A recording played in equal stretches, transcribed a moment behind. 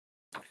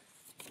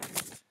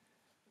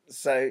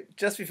So,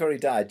 just before he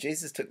died,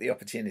 Jesus took the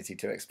opportunity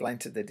to explain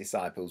to the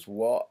disciples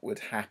what would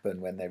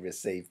happen when they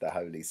received the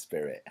Holy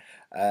Spirit.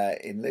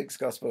 In Luke's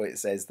Gospel, it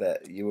says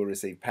that you will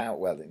receive power.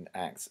 Well, in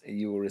Acts,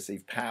 you will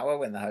receive power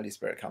when the Holy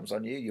Spirit comes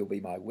on you. You'll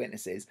be my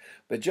witnesses.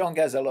 But John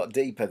goes a lot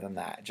deeper than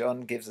that.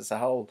 John gives us a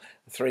whole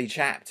 3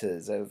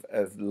 chapters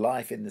of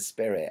life in the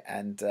Spirit.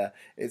 And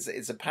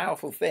it's a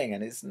powerful thing,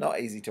 and it's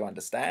not easy to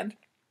understand,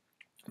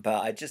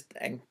 but I just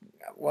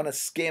want to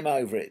skim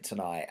over it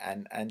tonight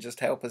and just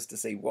help us to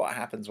see what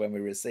happens when we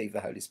receive the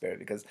Holy Spirit,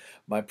 because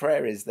my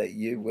prayer is that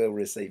you will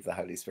receive the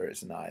Holy Spirit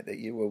tonight, that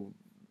you will,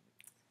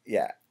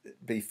 yeah,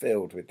 be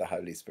filled with the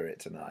Holy Spirit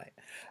tonight.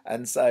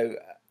 And so,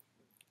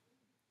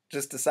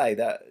 just to say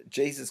that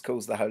Jesus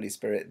calls the Holy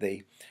Spirit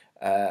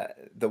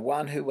the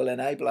one who will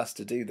enable us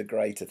to do the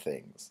greater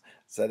things.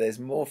 So there's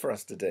more for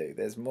us to do.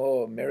 There's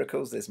more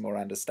miracles, there's more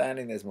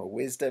understanding, there's more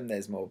wisdom,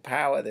 there's more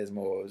power, there's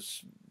more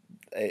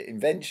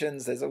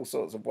inventions, there's all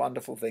sorts of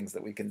wonderful things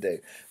that we can do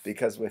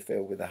because we're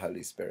filled with the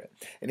Holy Spirit.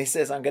 And he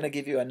says, I'm going to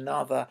give you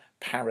another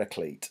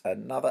paraclete,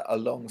 another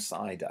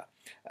alongside-er.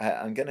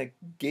 I'm going to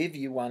give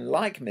you one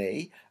like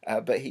me,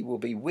 but he will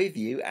be with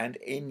you and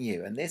in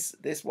you. And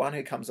this one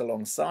who comes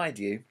alongside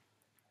you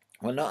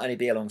will not only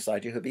be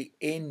alongside you, he'll be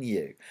in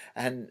you.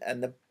 And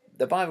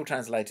the Bible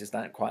translators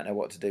don't quite know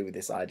what to do with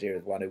this idea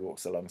of one who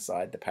walks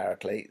alongside, the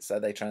paraclete, so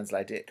they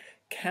translate it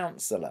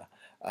counselor,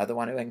 the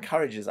one who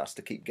encourages us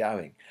to keep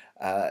going,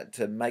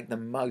 to make the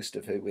most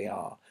of who we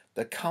are,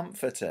 the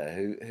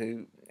comforter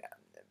who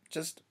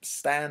just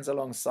stands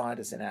alongside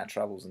us in our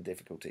troubles and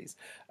difficulties.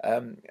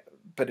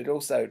 But it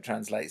also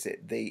translates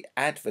it the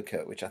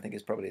advocate, which I think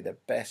is probably the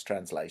best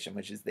translation,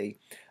 which is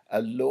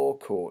a law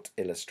court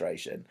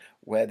illustration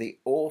where the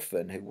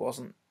orphan who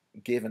wasn't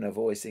given a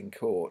voice in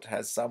court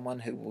has someone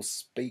who will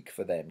speak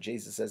for them.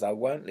 Jesus says, I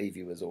won't leave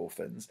you as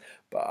orphans,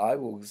 but I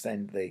will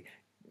send the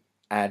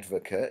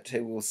advocate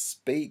who will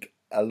speak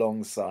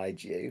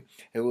alongside you,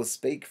 who will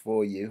speak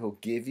for you, who'll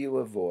give you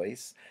a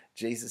voice.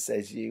 Jesus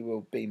says, you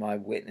will be my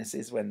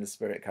witnesses when the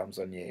Spirit comes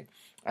on you.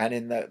 And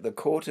in the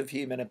court of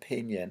human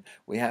opinion,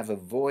 we have a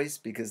voice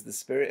because the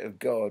Spirit of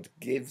God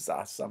gives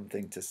us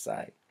something to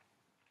say.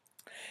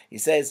 He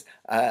says,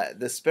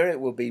 the Spirit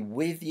will be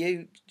with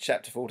you,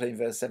 chapter 14,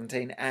 verse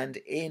 17, and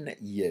in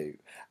you.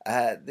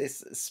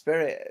 This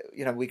Spirit,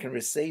 we can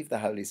receive the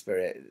Holy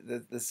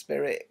Spirit. The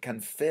Spirit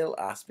can fill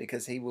us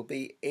because he will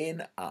be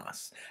in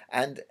us.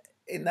 And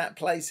in that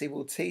place, he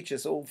will teach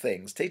us all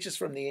things, teach us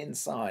from the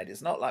inside.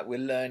 It's not like we're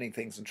learning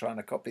things and trying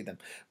to copy them,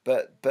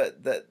 but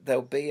that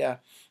there'll be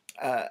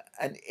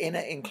an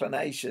inner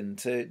inclination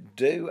to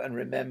do and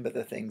remember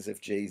the things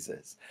of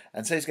Jesus.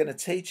 And so he's going to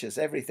teach us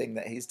everything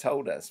that he's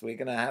told us. We're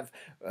going to have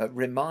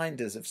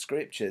reminders of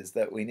scriptures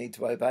that we need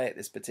to obey at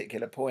this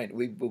particular point.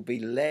 We will be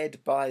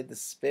led by the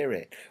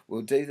Spirit.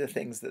 We'll do the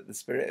things that the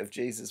Spirit of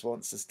Jesus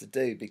wants us to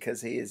do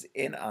because he is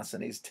in us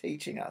and he's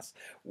teaching us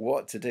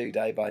what to do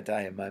day by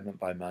day and moment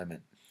by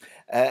moment.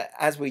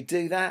 As we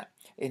do that,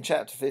 in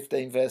chapter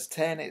 15, verse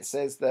 10, it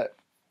says that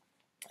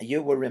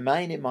you will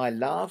remain in my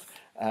love,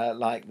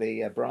 like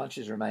the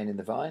branches remain in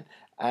the vine,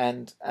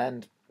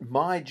 and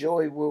my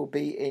joy will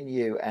be in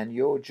you, and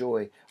your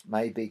joy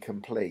may be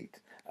complete.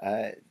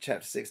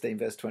 Chapter 16,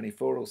 verse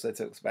 24 also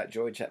talks about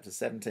joy. Chapter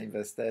 17,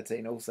 verse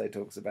 13 also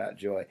talks about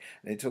joy.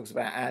 And it talks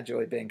about our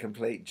joy being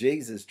complete,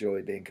 Jesus'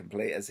 joy being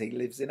complete as he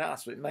lives in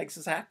us. It makes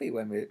us happy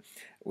when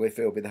we're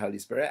filled with the Holy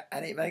Spirit,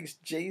 and it makes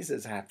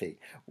Jesus happy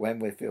when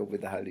we're filled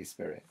with the Holy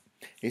Spirit.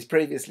 He's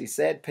previously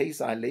said,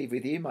 peace I leave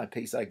with you, my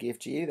peace I give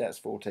to you.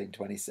 That's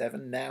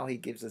 14:27. Now he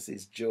gives us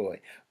his joy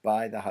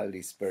by the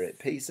Holy Spirit.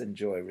 Peace and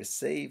joy.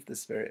 Receive the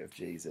Spirit of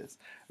Jesus.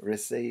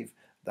 Receive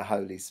the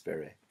Holy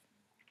Spirit.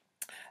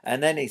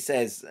 And then he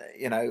says,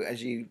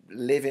 as you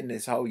live in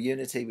this whole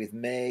unity with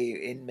me,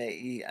 in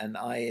me, and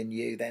I in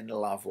you, then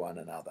love one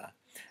another.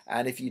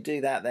 And if you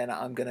do that, then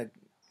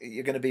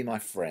you're going to be my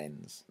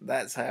friends.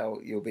 That's how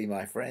you'll be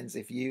my friends,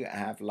 if you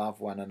have loved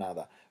one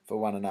another for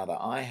one another.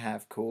 I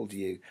have called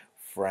you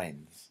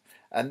friends.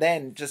 And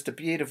then just a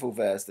beautiful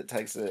verse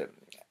that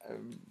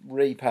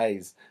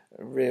repays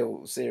a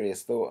real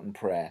serious thought and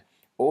prayer.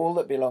 All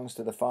that belongs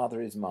to the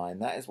Father is mine.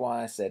 That is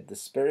why I said the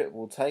Spirit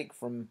will take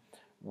from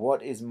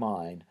what is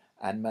mine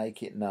and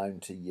make it known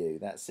to you.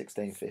 That's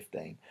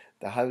 16:15.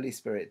 The Holy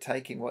Spirit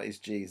taking what is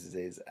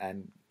Jesus'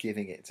 and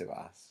giving it to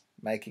us,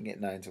 making it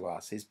known to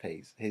us, his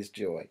peace, his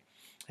joy,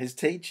 his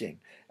teaching,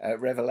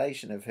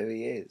 revelation of who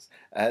he is,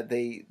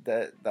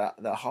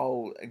 the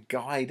whole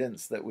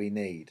guidance that we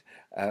need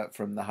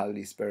from the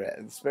Holy Spirit.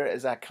 The Spirit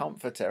is our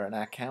comforter and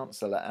our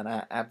counselor and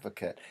our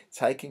advocate,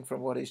 taking from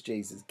what is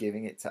Jesus,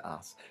 giving it to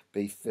us.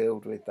 Be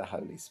filled with the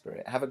Holy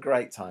Spirit. Have a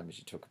great time as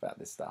you talk about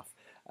this stuff,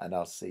 and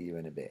I'll see you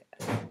in a bit.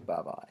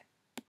 Bye-bye.